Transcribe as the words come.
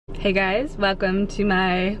Hey guys, welcome to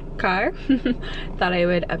my car. Thought I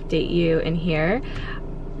would update you in here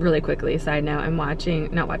really quickly. Side note, I'm listening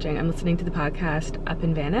to the podcast Up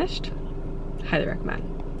and Vanished. Highly recommend.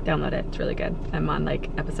 Download it, it's really good. I'm on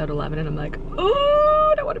like episode 11 and I'm like, oh,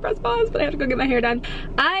 I don't want to press pause, but I have to go get my hair done.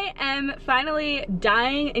 I am finally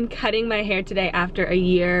dyeing and cutting my hair today after a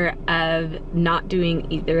year of not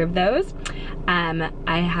doing either of those.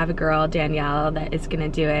 I have a girl, Danielle, that is gonna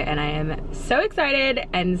do it, and I am so excited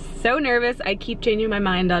and so nervous. I keep changing my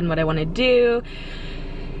mind on what I want to do.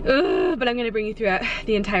 But I'm gonna bring you throughout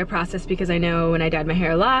the entire process because I know when I dyed my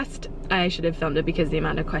hair last, I should have filmed it because the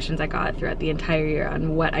amount of questions I got throughout the entire year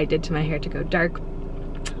on what I did to my hair to go dark,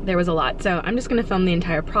 there was a lot. So I'm just gonna film the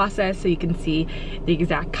entire process so you can see the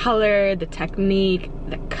exact color, the technique,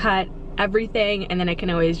 the cut, everything, and then I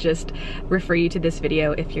can always just refer you to this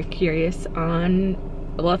video if you're curious on,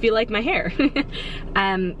 well, if you like my hair.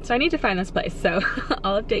 So I need to find this place, so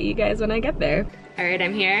I'll update you guys when I get there. All right,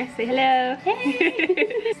 I'm here. Say hello.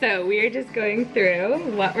 Hey. So we are just going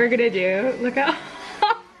through what we're gonna do. Look how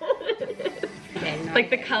like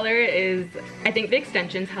the color is, I think the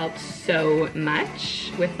extensions helped so much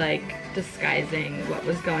with like disguising what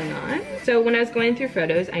was going on. So when I was going through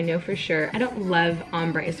photos, I know for sure, I don't love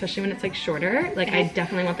ombre, especially when it's like shorter. Like I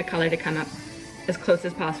definitely want the color to come up as close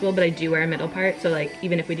as possible, but I do wear a middle part. So like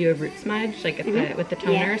even if we do a root smudge, like at with the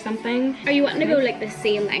toner or something. Are you wanting to go like the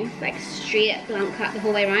same length, like straight blunt cut the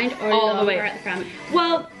whole way around, or all the way at the front?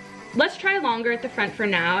 Well, let's try longer at the front for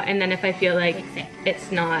now, and then if I feel like it's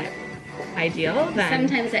not ideal, then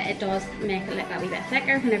sometimes it does make it look a wee bit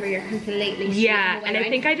thicker whenever you're completely straight. Yeah, and I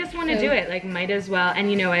think I just want to do it, like might as well.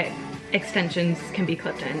 And you know what, extensions can be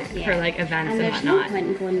clipped in for like events and whatnot. There's no point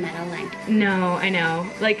in going middle length. No, I know.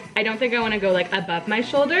 Like I don't think I want to go like above my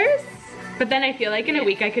shoulders, but then I feel like in a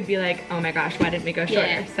week I could be like, oh my gosh, why didn't we go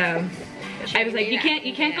shorter? So I was like, you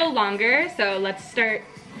can't go longer, so let's start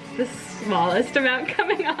the smallest amount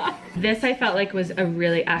coming off. This I felt like was a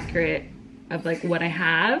really accurate of like what I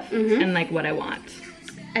have and like what I want.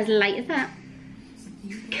 As light as that?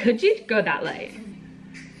 Could you go that light?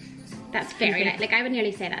 That's very light. Like I would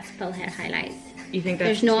nearly say that's full head highlights. You think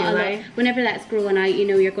that's There's not too a light? lot. Whenever that's growing out, you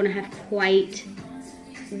know you're going to have quite.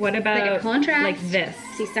 What about like a contrast? Like this?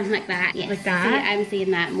 See something like that? Yes. Like that? See, I'm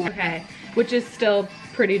seeing that more. Okay, which is still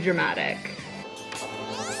pretty dramatic.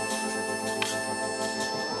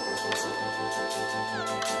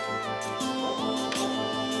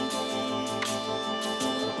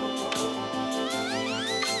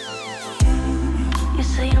 You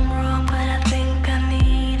say I'm wrong, but I think I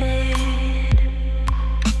need it.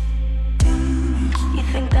 You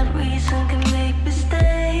think that reason can make me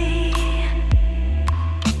stay.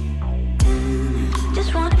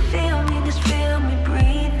 Just wanna feel me, just feel me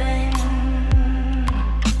breathing.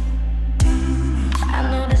 I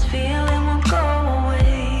know this feeling won't go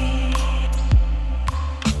away.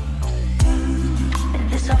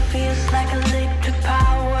 This all feels like electric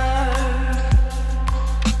power.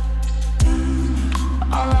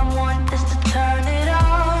 All I want is to turn it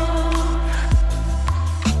off.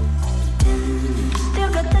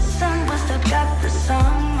 Still got the sun, but still got the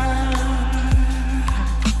summer.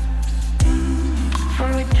 For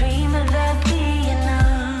a dream of that be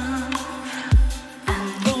enough. I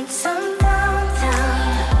need some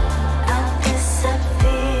downtime. I'll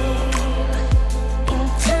disappear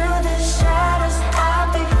into the shadows. I'll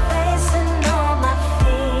be facing all my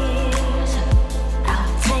fears.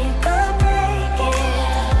 I'll take a break,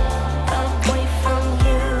 away from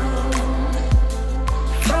you,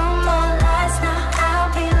 from all lies. Now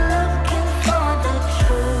I'll be looking for the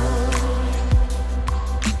truth.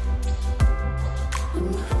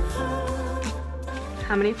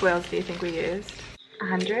 How many foils do you think we used?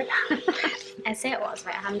 100? I'd say it was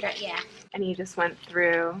about 100, yeah. And you just went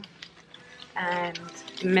through and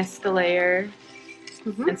missed the layer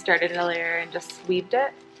and started a layer and just weaved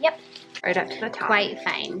it Yep. right up to the top. Quite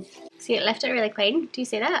fine. See, it lifted really clean. Do you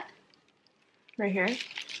see that? Right here?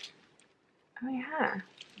 Oh yeah.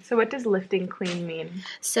 So what does lifting clean mean?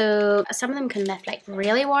 So some of them can lift like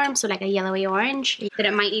really warm, so like a yellowy orange, that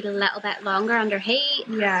it might need a little bit longer under heat.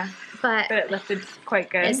 Yeah. But it lifted quite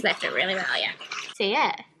good. it's lifted really well, yeah. See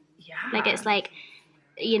it? Yeah. Like it's like,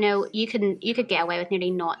 you know, you could get away with nearly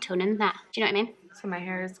not toning that. Do you know what I mean? So my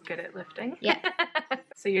hair is good at lifting? Yeah.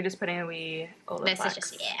 So you're just putting a wee Olaplex. This is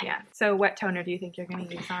just, yeah. So what toner do you think you're going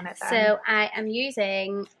to use on it then? So I am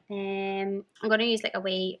using, I'm going to use like a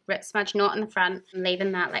wee root smudge, not in the front. I'm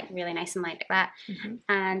leaving that like really nice and light like that.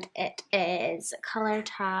 And it is Colour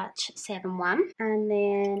Touch 7-1. And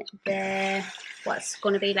then the, what's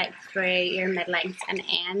going to be like through your mid-length and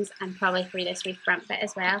ends, and probably through this wee front bit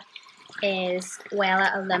as well, is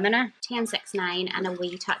Wella Illumina 1069 and a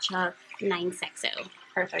wee touch of 960.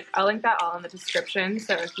 Perfect. I'll link that all in the description,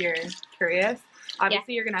 so if you're curious.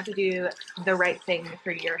 Obviously, you're going to have to do the right thing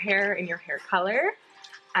for your hair and your hair color.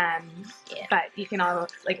 But you can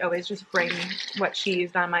always just bring what she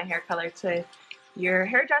used on my hair color to your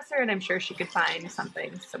hairdresser, and I'm sure she could find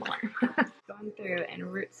something similar. Going through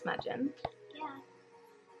and root smudging. Yeah.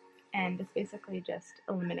 And this basically just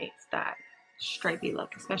eliminates that stripy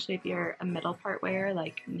look, especially if you're a middle part wearer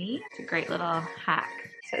like me. It's a great little hack.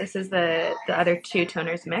 So this is the other two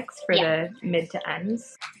toners mix for the mid to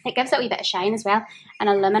ends. It gives it a wee bit of shine as well. And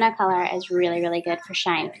Illumina colour is really, really good for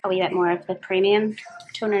shine. A wee bit more of the premium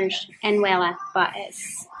toners in Wella, but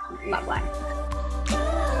it's lovely.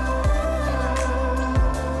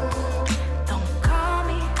 Don't call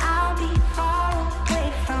me, I'll be far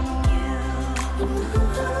away from you.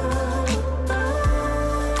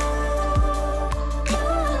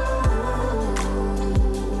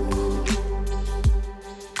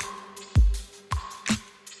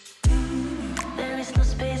 There is no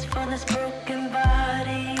space for this broken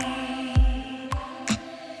body.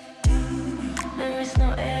 There is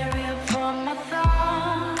no area for my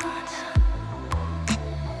thoughts.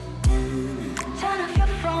 Turn off your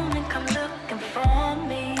phone and come looking for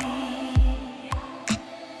me.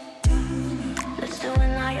 Let's do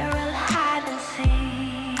an IRL hide and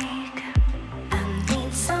seek. I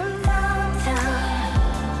need some downtime.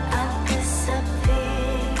 I'll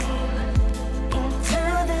disappear into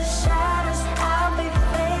the shadows. I'll be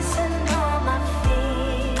facing all my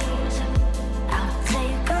fears. I'll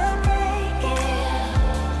take a break,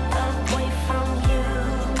 away from you.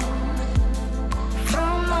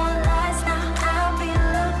 From all lies now, I'll be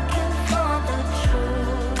looking for the truth.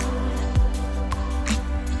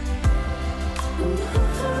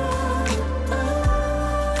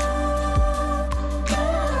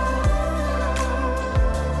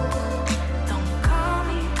 Don't call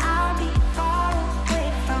me, I'll be far away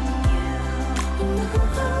from you.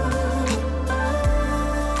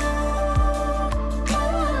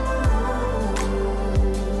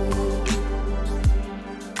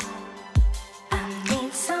 I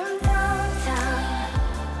need some downtime.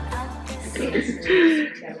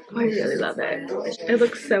 Oh, I really love it. It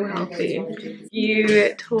looks so healthy.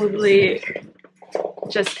 You totally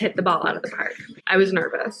just hit the ball out of the park. I was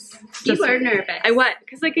nervous. You were nervous. I was,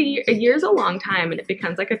 because like a year's a long time, and it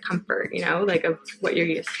becomes like a comfort, you know, like of what you're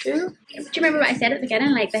used to. Do you remember what I said at the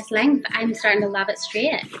beginning? Like this length, I'm starting to love it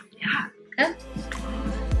straight. Yeah. Good.